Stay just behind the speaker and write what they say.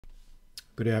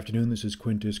Good afternoon. This is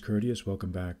Quintus Curtius.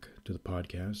 Welcome back to the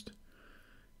podcast.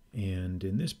 And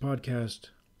in this podcast,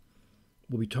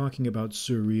 we'll be talking about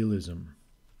surrealism,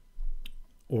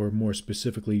 or more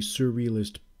specifically,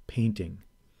 surrealist painting.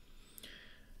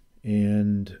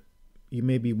 And you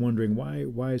may be wondering,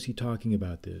 why is he talking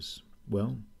about this?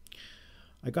 Well,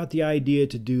 I got the idea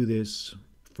to do this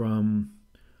from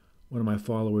one of my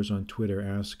followers on Twitter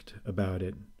asked about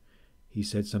it. He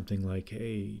said something like,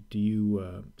 hey, do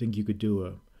you think you could do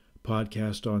a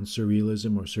podcast on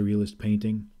surrealism or surrealist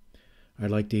painting?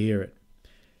 I'd like to hear it.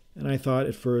 And I thought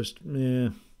at first,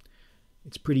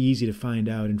 it's pretty easy to find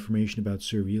out information about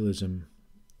surrealism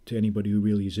to anybody who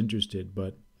really is interested.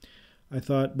 But I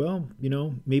thought, well,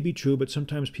 maybe true, but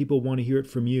sometimes people want to hear it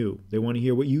from you. They want to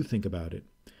hear what you think about it.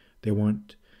 They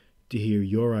want to hear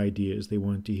your ideas. They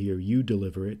want to hear you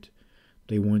deliver it.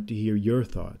 They want to hear your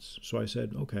thoughts. So I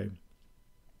said, okay.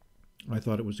 I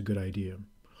thought it was a good idea.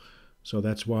 So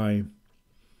that's why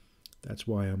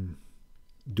I'm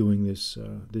doing this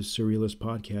surrealist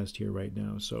podcast here right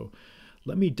now. So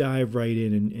let me dive right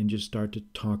in and just start to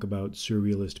talk about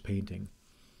surrealist painting.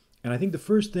 And I think the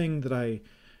first thing that I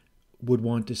would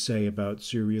want to say about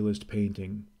surrealist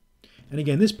painting, and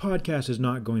again, this podcast is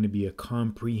not going to be a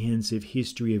comprehensive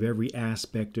history of every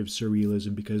aspect of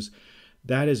surrealism, because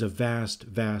that is a vast,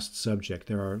 vast subject.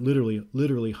 There are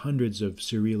literally hundreds of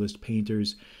surrealist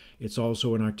painters. It's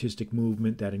also an artistic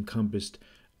movement that encompassed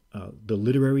the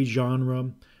literary genre,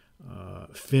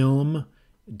 film,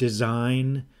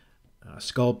 design,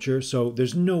 sculpture. So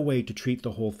there's no way to treat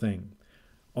the whole thing.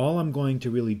 All I'm going to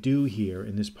really do here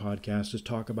in this podcast is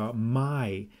talk about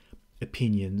my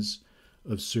opinions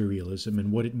of surrealism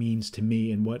and what it means to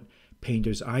me and what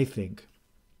painters I think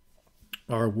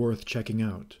are worth checking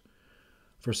out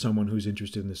for someone who's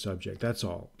interested in the subject. That's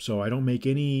all. So I don't make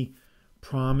any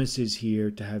promises here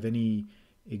to have any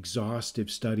exhaustive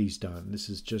studies done. This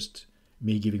is just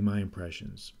me giving my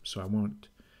impressions. So I want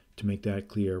to make that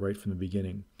clear right from the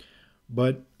beginning.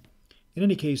 But in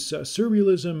any case,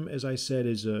 surrealism, as I said,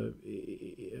 is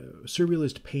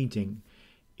surrealist painting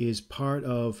is part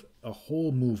of a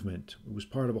whole movement. It was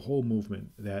part of a whole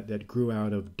movement that grew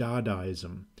out of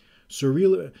Dadaism.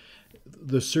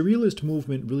 The surrealist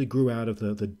movement really grew out of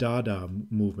the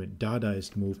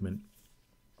Dadaist movement,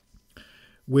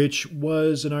 which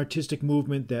was an artistic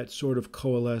movement that sort of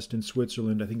coalesced in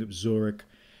Switzerland. I think it was Zurich,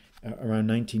 around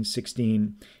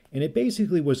 1916. And it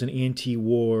basically was an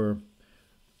anti-war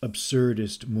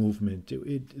absurdist movement.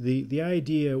 The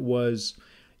idea was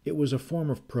it was a form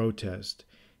of protest,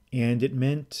 and it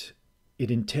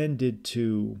intended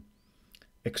to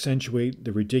accentuate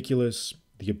the ridiculous,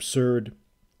 the absurd,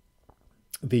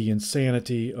 the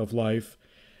insanity of life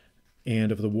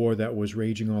and of the war that was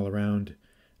raging all around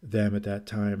them at that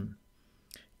time.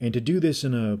 And to do this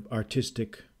in an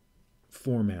artistic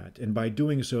format. And by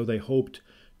doing so, they hoped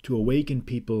to awaken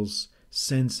people's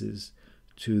senses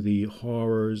to the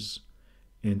horrors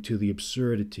and to the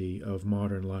absurdity of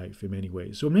modern life in many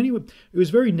ways. So in many ways, it was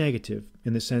very negative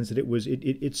in the sense that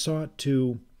it sought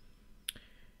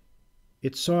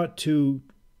to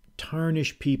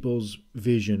tarnish people's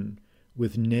vision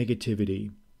with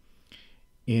negativity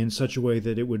in such a way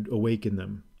that it would awaken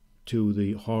them to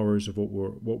the horrors of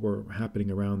what were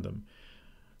happening around them.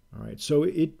 All right, so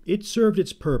it served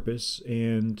its purpose,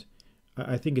 and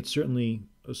I think it's certainly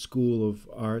a school of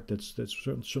art that's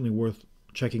certainly worth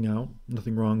checking out.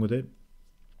 Nothing wrong with it.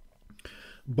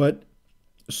 But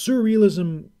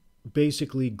surrealism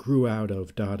basically grew out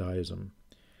of Dadaism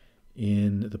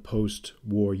in the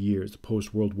post-war years, the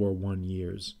post-World War I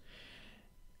years.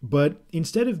 But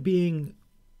instead of being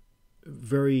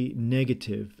very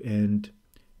negative and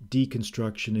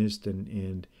deconstructionist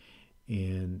and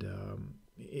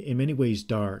in many ways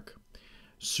dark,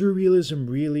 surrealism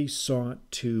really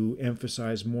sought to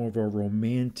emphasize more of a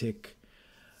romantic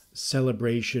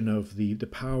celebration of the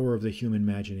power of the human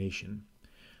imagination.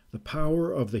 The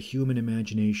power of the human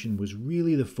imagination was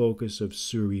really the focus of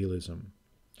surrealism.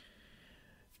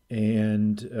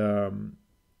 And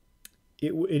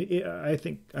I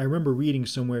think I remember reading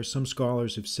somewhere, some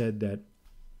scholars have said that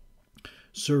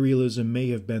surrealism may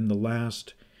have been the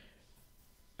last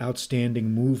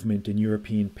outstanding movement in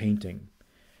European painting,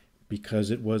 because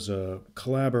it was a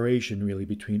collaboration really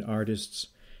between artists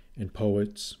and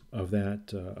poets of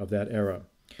that era.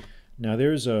 Now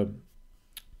there's a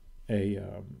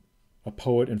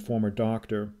poet and former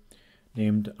doctor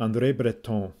named André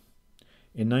Breton.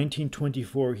 In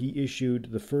 1924, he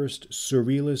issued the first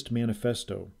Surrealist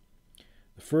Manifesto.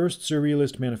 The first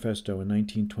Surrealist Manifesto in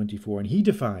 1924, and he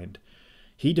defined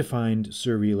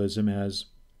surrealism as,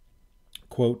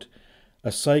 quote,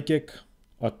 a psychic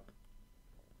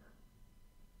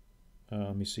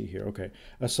Let me see here. Okay.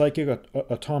 A psychic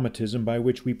automatism by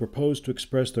which we propose to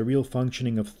express the real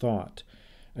functioning of thought,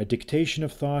 a dictation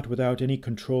of thought without any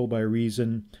control by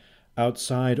reason,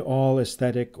 outside all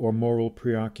aesthetic or moral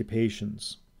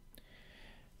preoccupations.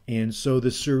 And so the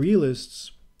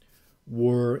surrealists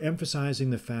were emphasizing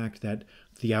the fact that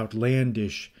the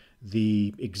outlandish,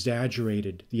 the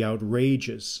exaggerated, the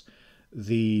outrageous,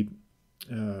 the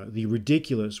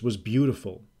ridiculous was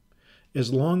beautiful,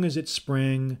 as long as it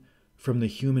sprang from the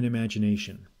human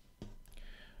imagination.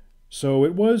 So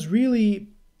it was really,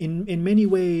 in many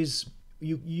ways,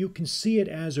 you can see it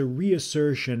as a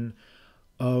reassertion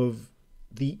of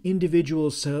the individual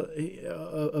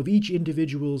of each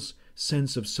individual's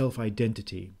sense of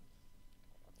self-identity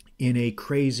in a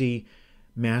crazy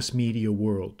mass media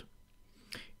world,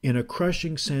 in a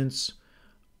crushing sense,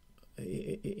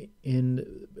 due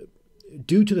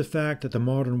to the fact that the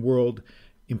modern world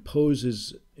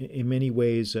imposes in many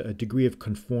ways a degree of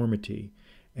conformity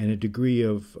and a degree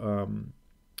of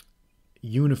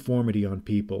uniformity on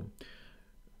people.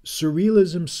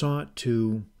 Surrealism sought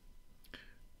to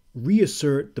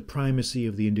reassert the primacy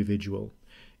of the individual.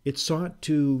 It sought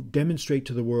to demonstrate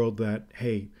to the world that,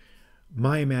 hey,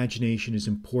 my imagination is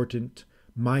important,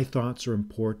 my thoughts are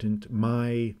important,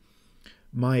 my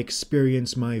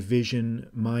experience, my vision,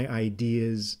 my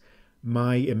ideas,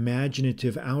 my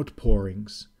imaginative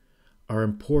outpourings are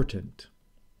important.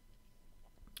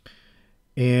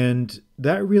 And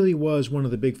that really was one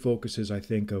of the big focuses, I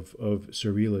think, of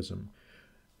surrealism.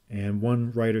 And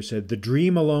one writer said, "The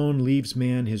dream alone leaves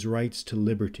man his rights to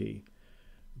liberty.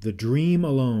 The dream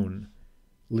alone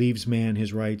leaves man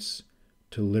his rights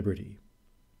to liberty."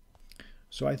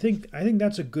 So I think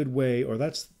that's a good way, or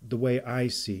that's the way I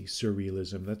see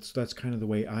surrealism. That's kind of the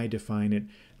way I define it,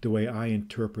 the way I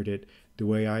interpret it, the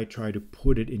way I try to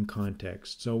put it in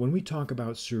context. So when we talk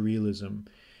about surrealism,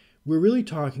 we're really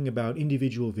talking about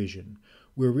individual vision.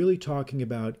 We're really talking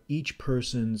about each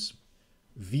person's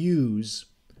views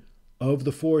of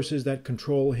the forces that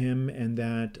control him and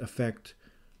that affect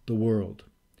the world.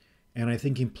 And I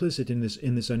think implicit in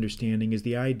this understanding is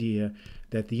the idea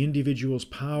that the individual's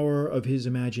power of his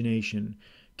imagination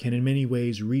can in many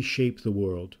ways reshape the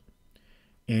world.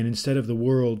 And instead of the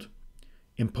world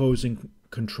imposing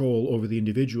control over the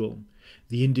individual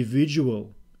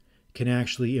can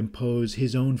actually impose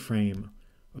his own frame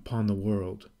upon the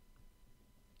world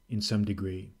in some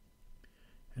degree.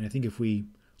 And I think if we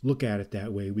look at it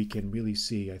that way, we can really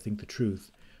see, I think, the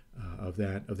truth of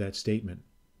that statement.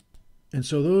 And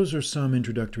so those are some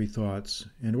introductory thoughts.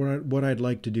 And what I'd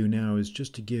like to do now is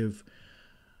just to give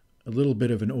a little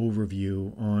bit of an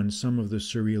overview on some of the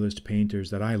surrealist painters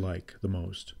that I like the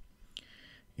most,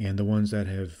 and the ones that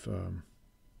have,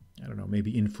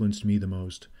 maybe influenced me the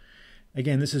most.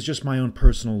 Again, this is just my own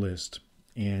personal list,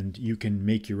 and you can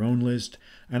make your own list.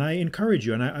 And I encourage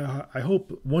you, and I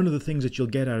hope one of the things that you'll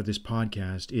get out of this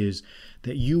podcast is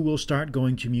that you will start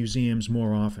going to museums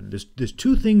more often. There's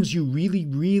two things you really,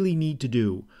 really need to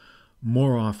do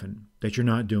more often that you're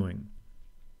not doing.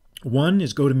 One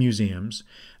is go to museums,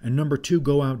 and number two,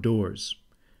 go outdoors,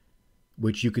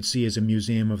 which you could see as a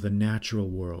museum of the natural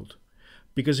world.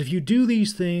 Because if you do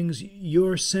these things,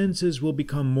 your senses will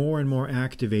become more and more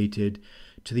activated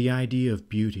to the idea of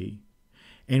beauty.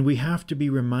 And we have to be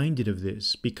reminded of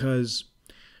this, because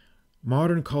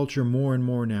modern culture more and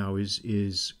more now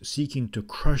is seeking to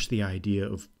crush the idea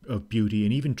of beauty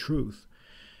and even truth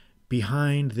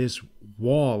behind this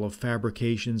wall of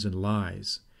fabrications and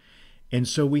lies. And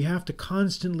so we have to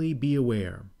constantly be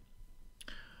aware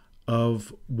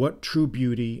of what true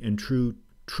beauty and true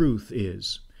truth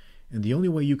is. And the only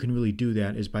way you can really do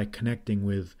that is by connecting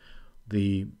with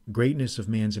the greatness of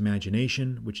man's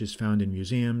imagination, which is found in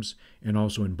museums and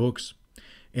also in books,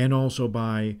 and also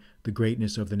by the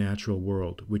greatness of the natural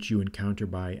world, which you encounter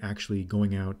by actually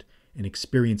going out and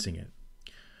experiencing it.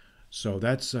 So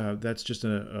that's just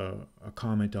a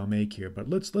comment I'll make here. But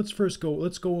let's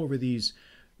go over these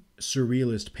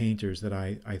surrealist painters that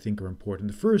I think are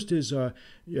important. The first is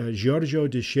Giorgio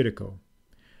de Chirico.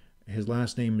 His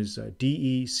last name is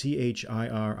Dechirico,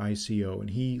 and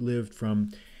he lived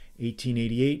from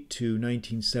 1888 to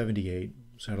 1978.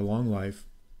 He's had a long life,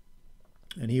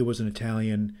 and he was an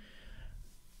Italian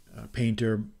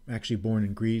painter, actually born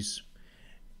in Greece.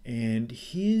 And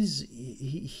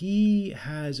he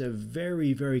has a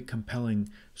very, very compelling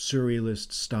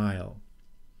surrealist style,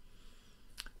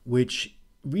 which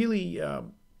really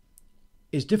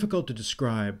is difficult to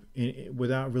describe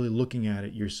without really looking at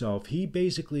it yourself. He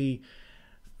basically,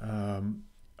 a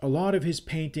lot of his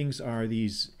paintings are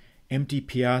these empty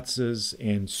piazzas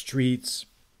and streets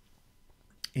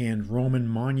and Roman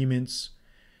monuments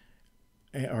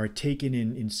are taken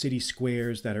in city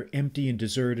squares that are empty and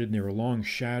deserted, and there are long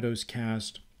shadows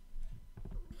cast.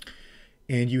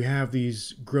 And you have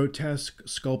these grotesque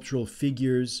sculptural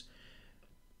figures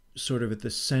sort of at the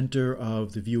center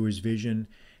of the viewer's vision.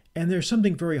 And there's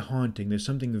something very haunting, there's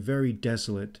something very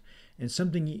desolate, and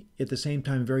something at the same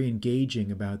time very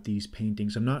engaging about these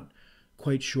paintings. I'm not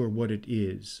quite sure what it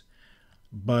is,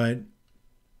 but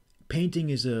painting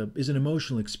is an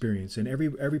emotional experience, and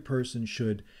every person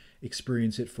should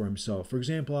experience it for himself. For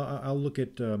example, I'll look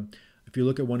at if you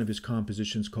look at one of his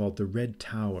compositions called The Red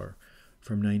Tower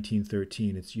from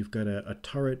 1913. You've got a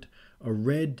turret, a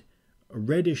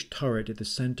reddish turret at the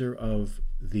center of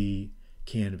the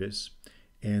canvas,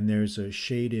 and there's a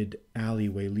shaded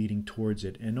alleyway leading towards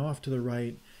it. And off to the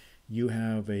right, you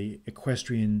have a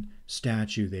equestrian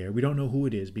statue there. We don't know who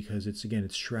it is because it's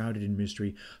shrouded in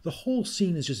mystery. The whole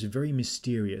scene is just very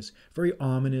mysterious, very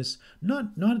ominous,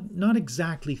 not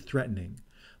exactly threatening,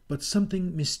 but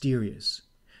something mysterious.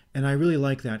 And I really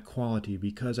like that quality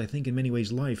because I think in many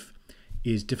ways life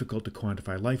is difficult to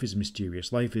quantify. Life is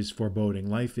mysterious. Life is foreboding.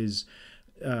 Life is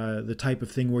the type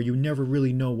of thing where you never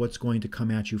really know what's going to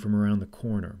come at you from around the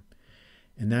corner.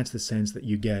 And that's the sense that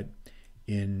you get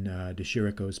in de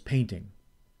Chirico's painting.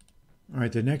 All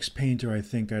right, the next painter I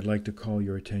think I'd like to call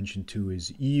your attention to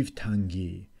is Yves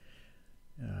Tanguy.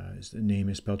 The name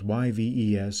is spelled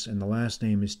Y-V-E-S, and the last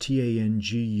name is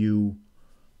T-A-N-G-U-Y,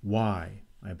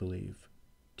 I believe.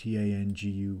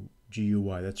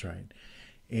 T-A-N-G-U-Y, that's right.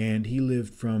 And he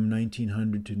lived from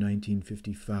 1900 to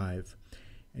 1955.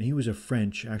 And he was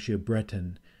actually a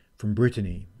Breton, from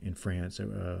Brittany in France,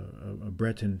 a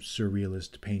Breton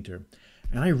surrealist painter.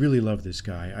 And I really love this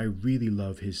guy. I really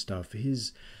love his stuff.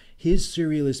 His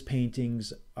surrealist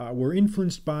paintings were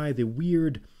influenced by the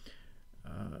weird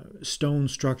stone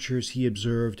structures he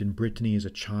observed in Brittany as a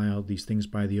child, these things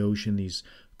by the ocean, these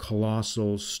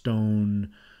colossal stone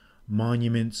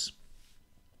monuments.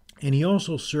 And he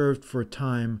also served for a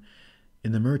time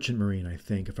in the Merchant Marine, I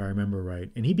think, if I remember right.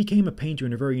 And he became a painter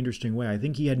in a very interesting way. I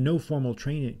think he had no formal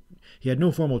training.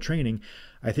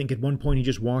 I think at one point he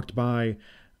just walked by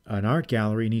an art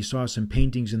gallery and he saw some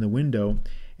paintings in the window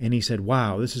and he said,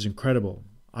 wow, this is incredible.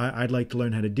 I'd like to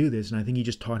learn how to do this. And I think he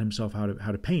just taught himself how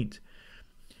to paint.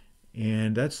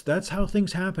 And that's how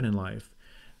things happen in life.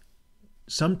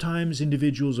 Sometimes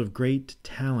individuals of great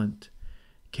talent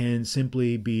can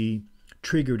simply be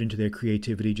triggered into their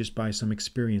creativity just by some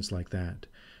experience like that.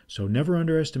 So never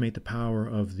underestimate the power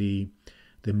of the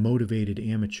motivated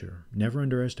amateur. Never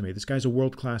underestimate. This guy's a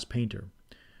world-class painter.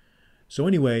 So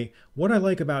anyway, what I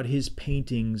like about his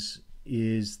paintings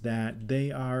is that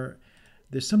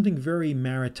there's something very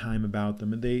maritime about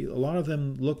them. And a lot of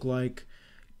them look like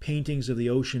paintings of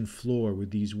the ocean floor with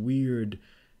these weird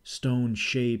stone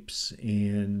shapes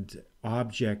and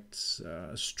objects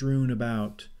strewn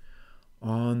about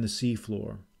on the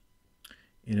seafloor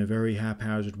in a very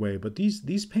haphazard way. But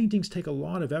these paintings take a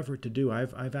lot of effort to do.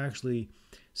 I've actually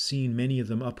seen many of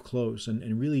them up close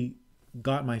and really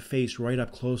got my face right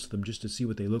up close to them just to see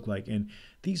what they look like. And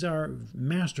these are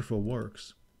masterful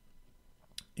works.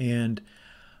 And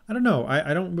I don't know,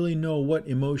 I don't really know what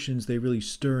emotions they really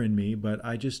stir in me, but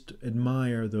I just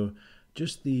admire the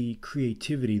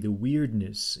creativity, the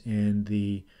weirdness, and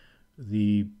the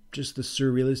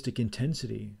surrealistic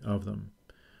intensity of them.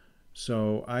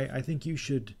 So I think you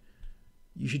should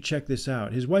check this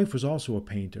out. His wife was also a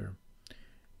painter,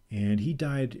 and he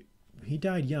died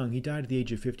young. He died at the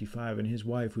age of 55, and his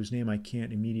wife, whose name I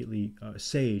can't immediately,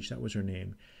 Sage, that was her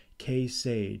name, Kay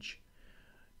Sage.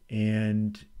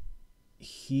 And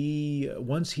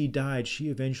once he died, she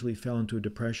eventually fell into a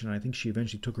depression. I think she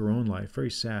eventually took her own life.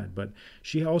 Very sad, but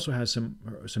she also has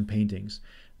some paintings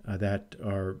that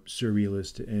are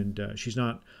surrealist, and she's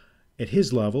not at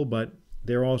his level, but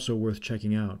they're also worth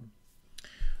checking out.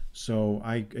 So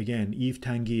again, Yves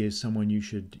Tanguy is someone you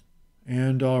should.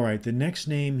 And all right, the next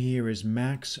name here is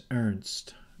Max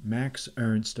Ernst. Max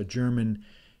Ernst, a German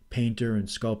painter and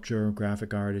sculptor,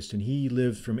 graphic artist, and he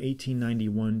lived from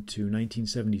 1891 to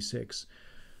 1976.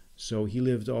 So he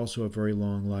lived also a very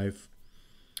long life.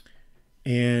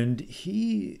 And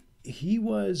he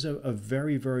was a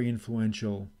very, very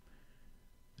influential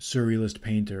surrealist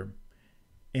painter.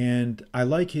 And I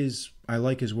like his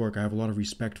work. I have a lot of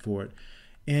respect for it.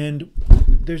 And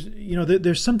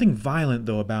there's something violent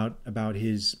though about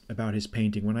his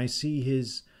painting. When I see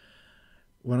his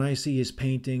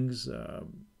paintings,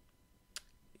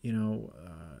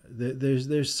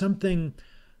 there's something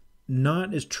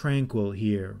not as tranquil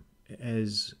here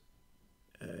as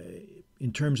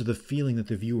in terms of the feeling that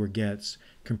the viewer gets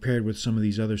compared with some of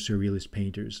these other surrealist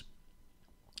painters.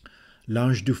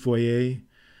 L'Ange du Foyer,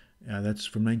 That's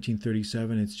from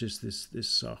 1937. It's just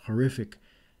this horrific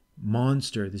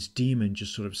monster, this demon,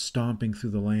 just sort of stomping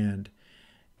through the land.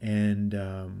 And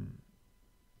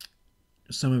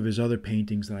some of his other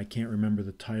paintings that I can't remember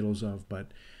the titles of,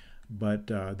 but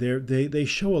they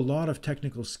show a lot of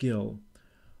technical skill,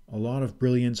 a lot of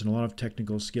brilliance, and a lot of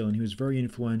technical skill. And he was very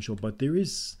influential. But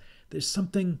there's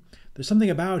something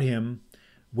about him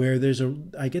where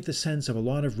I get the sense of a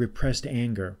lot of repressed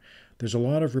anger. There's a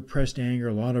lot of repressed anger,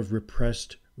 a lot of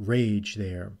repressed rage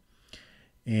there.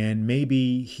 And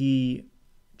maybe he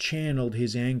channeled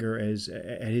his anger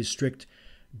at his strict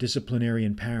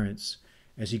disciplinarian parents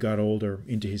as he got older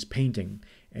into his painting.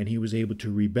 And he was able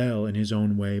to rebel in his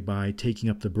own way by taking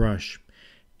up the brush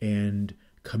and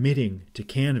committing to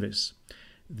canvas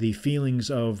the feelings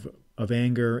of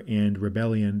anger and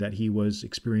rebellion that he was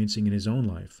experiencing in his own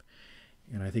life.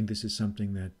 And I think this is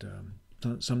something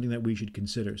that we should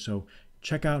consider. So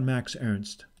check out Max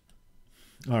Ernst.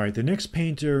 All right, the next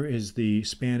painter is the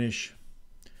Spanish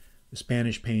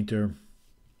painter,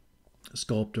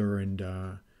 sculptor,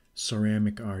 and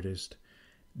ceramic artist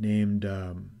named,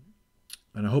 and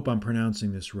I hope I'm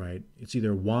pronouncing this right, it's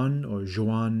either Juan or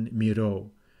Joan Miro.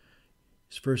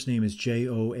 His first name is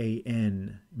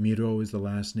Joan. Miro is the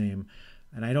last name.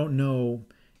 And I don't know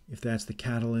if that's the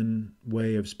Catalan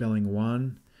way of spelling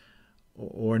Juan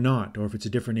or not, or if it's a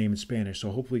different name in Spanish.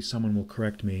 So hopefully someone will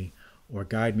correct me or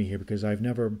guide me here, because I've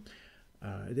never...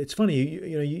 it's funny,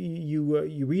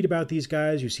 you read about these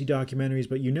guys, you see documentaries,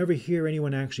 but you never hear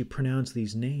anyone actually pronounce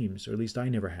these names, or at least I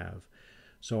never have.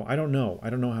 So I don't know. I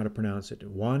don't know how to pronounce it.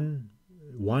 Juan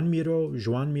Miro,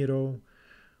 Joan Miro,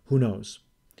 who knows?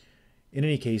 In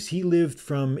any case, he lived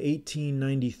from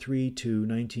 1893 to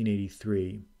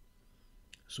 1983.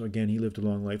 So again, he lived a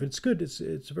long life. It's good.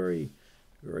 It's very,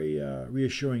 very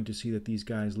reassuring to see that these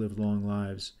guys lived long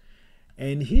lives.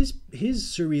 And his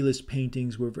surrealist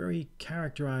paintings were very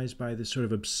characterized by this sort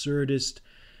of absurdist,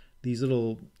 these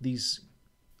little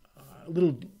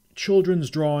children's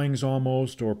drawings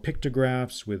almost, or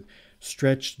pictographs with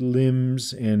stretched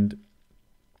limbs and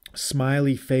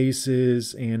smiley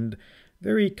faces, and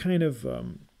very kind of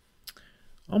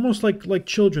almost like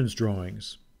children's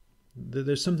drawings.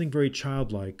 There's something very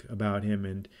childlike about him,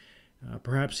 and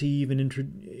perhaps he even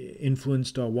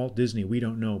influenced Walt Disney. We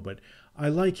don't know, but I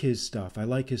like his stuff.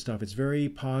 It's very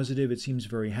positive. It seems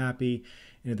very happy,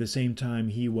 and at the same time,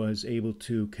 he was able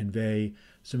to convey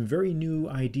some very new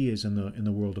ideas in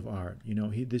the world of art. You know,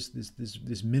 this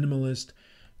minimalist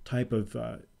type of.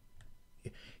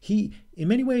 In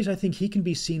many ways, I think he can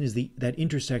be seen as that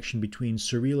intersection between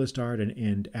surrealist art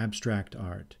and abstract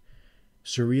art.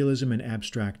 Surrealism and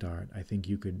abstract art. I think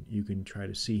you can try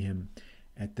to see him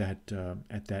at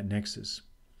that nexus.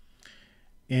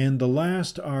 And the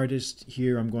last artist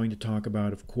here I'm going to talk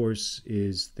about, of course,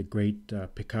 is the great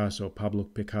Picasso, Pablo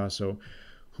Picasso,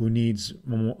 who needs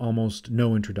almost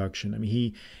no introduction. I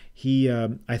mean, he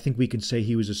I think we can say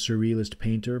he was a surrealist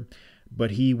painter,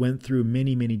 but he went through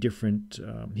many different.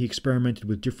 He experimented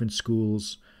with different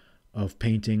schools of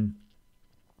painting.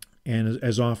 And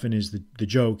as often is the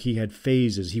joke, he had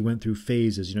phases. He went through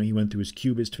phases. You know, he went through his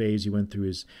Cubist phase. He went through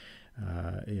his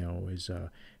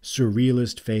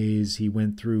surrealist phase. He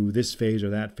went through this phase or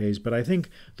that phase. But I think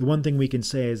the one thing we can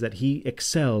say is that he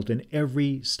excelled in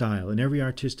every style, in every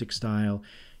artistic style.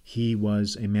 He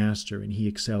was a master, and he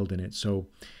excelled in it. So,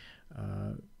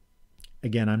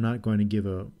 again, I'm not going to give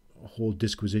a whole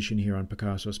disquisition here on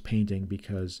Picasso's painting,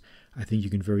 because I think you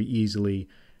can very easily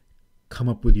come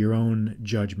up with your own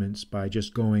judgments by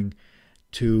just going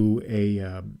to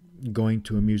a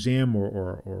museum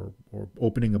or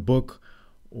opening a book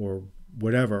or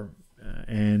whatever,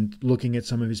 and looking at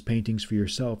some of his paintings for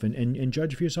yourself and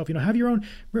judge for yourself. You know, have your own.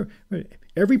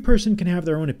 Every person can have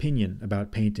their own opinion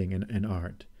about painting and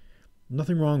art.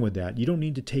 Nothing wrong with that. You don't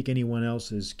need to take anyone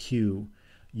else's cue.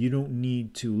 You don't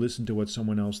need to listen to what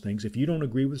someone else thinks. If you don't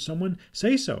agree with someone,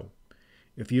 say so.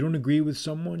 If you don't agree with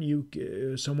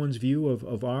someone's view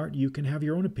of art, you can have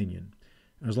your own opinion.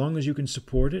 As long as you can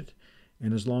support it,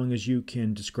 and as long as you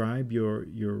can describe your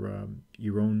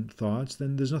own thoughts,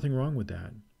 then there's nothing wrong with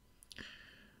that.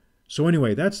 So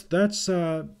anyway, that's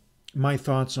my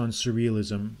thoughts on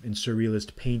surrealism and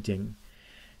surrealist painting.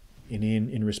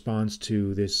 In response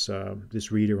to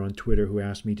this reader on Twitter who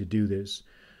asked me to do this.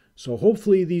 So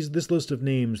hopefully this list of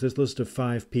names, this list of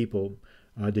 5 people,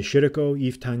 de Chirico,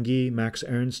 Yves Tanguy, Max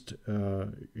Ernst,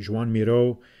 Joan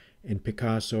Miro, and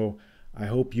Picasso, I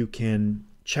hope you can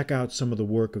check out some of the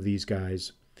work of these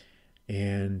guys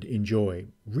and enjoy.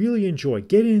 Really enjoy.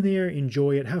 Get in there,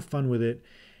 enjoy it, have fun with it,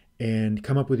 and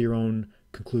come up with your own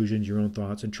conclusions, your own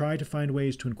thoughts, and try to find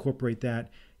ways to incorporate that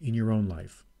in your own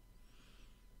life.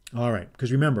 All right,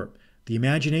 because remember, the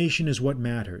imagination is what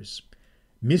matters.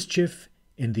 Mischief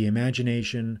and the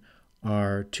imagination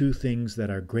are two things that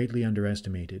are greatly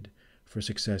underestimated for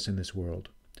success in this world.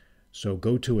 So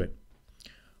go to it.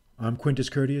 I'm Quintus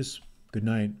Curtius. Good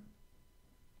night.